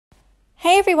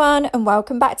Hey everyone, and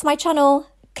welcome back to my channel.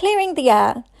 Clearing the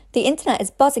air. The internet is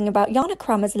buzzing about Jana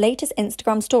Kramer's latest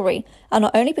Instagram story, and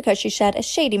not only because she shared a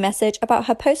shady message about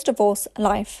her post-divorce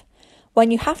life.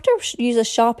 When you have to use a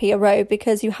Sharpie or Robe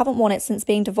because you haven't worn it since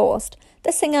being divorced,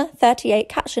 the singer, 38,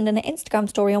 captioned in an Instagram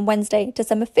story on Wednesday,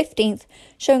 December 15th,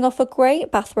 showing off a grey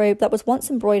bathrobe that was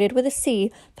once embroidered with a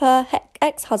C per her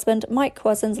ex-husband Mike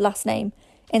Caussin's last name.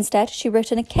 Instead, she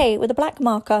wrote in a K with a black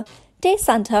marker, "Dear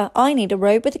Santa, I need a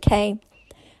robe with a K."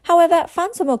 However,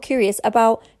 fans are more curious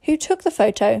about who took the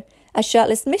photo, a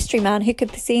shirtless mystery man who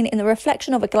could be seen in the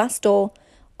reflection of a glass door.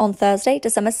 On Thursday,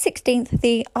 December 16th,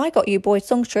 the "I Got You Boy"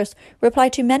 songstress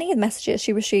replied to many of the messages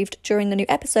she received during the new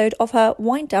episode of her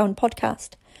Whine Down podcast.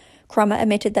 Kramer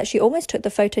admitted that she almost took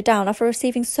the photo down after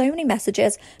receiving so many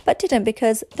messages, but didn't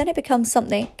because then it becomes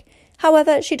something.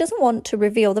 However, she doesn't want to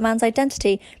reveal the man's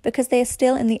identity because they are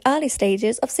still in the early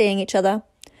stages of seeing each other.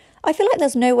 I feel like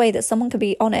there's no way that someone can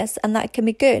be honest and that can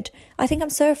be good. I think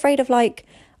I'm so afraid of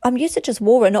I'm used to just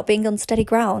water not being on steady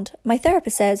ground. My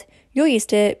therapist says you're used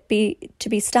to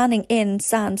be standing in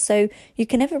sand, so you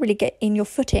can never really get in your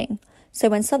footing. So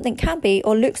when something can be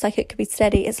or looks like it could be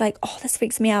steady, it's like, oh, this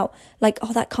freaks me out.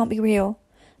 Oh, that can't be real.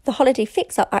 The holiday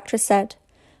fix-up actress said,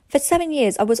 "For 7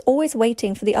 years, I was always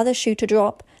waiting for the other shoe to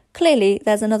drop. Clearly,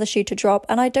 there's another shoe to drop,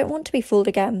 and I don't want to be fooled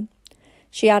again."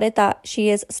 She added that she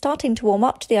is starting to warm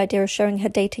up to the idea of showing her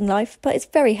dating life, but is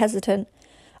very hesitant.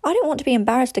 "I don't want to be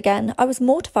embarrassed again. I was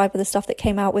mortified with the stuff that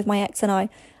came out with my ex and I.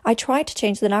 I tried to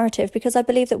change the narrative because I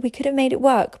believe that we could have made it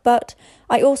work, but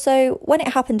I also, when it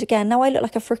happened again, now I look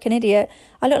like a freaking idiot.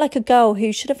 I look like a girl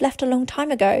who should have left a long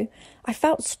time ago. I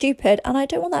felt stupid, and I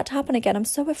don't want that to happen again. I'm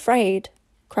so afraid,"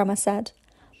 Kramer said.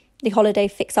 The holiday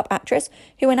fix-up actress,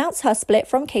 who announced her split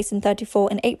from Caussin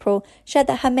 34 in April, shared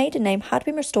that her maiden name had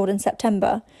been restored in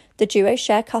September. The duo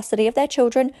share custody of their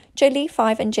children, Jolie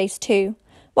 5 and Jace 2.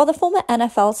 While the former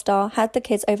NFL star had the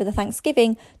kids over the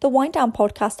Thanksgiving, the Whine Down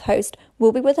podcast host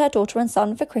will be with her daughter and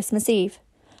son for Christmas Eve.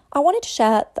 "I wanted to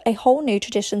share a whole new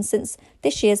tradition since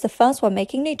this year's the first one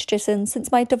making new traditions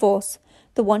since my divorce,"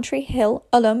 the One Tree Hill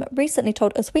alum recently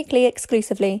told Us Weekly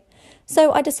exclusively.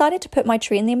 "So I decided to put my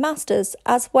tree in the Masters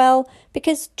as well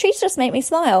because trees just make me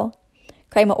smile."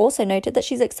 Kramer also noted that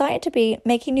she's excited to be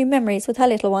making new memories with her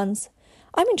little ones.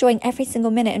 "I'm enjoying every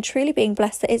single minute and truly being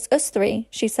blessed that it's us three,"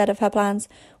 she said of her plans.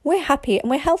 "We're happy and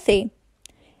we're healthy."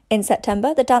 In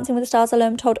September, the Dancing with the Stars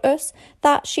alum told Us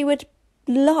that she would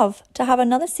love to have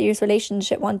another serious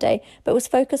relationship one day, but was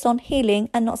focused on healing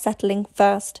and not settling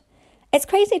first. "It's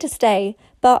crazy to stay,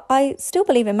 but I still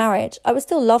believe in marriage. I would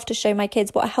still love to show my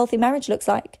kids what a healthy marriage looks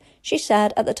like," she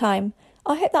shared at the time.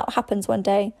 "I hope that happens one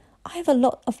day. I have a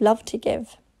lot of love to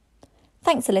give."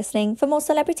 Thanks for listening. For more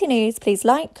celebrity news, please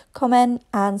like, comment,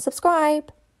 and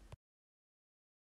subscribe.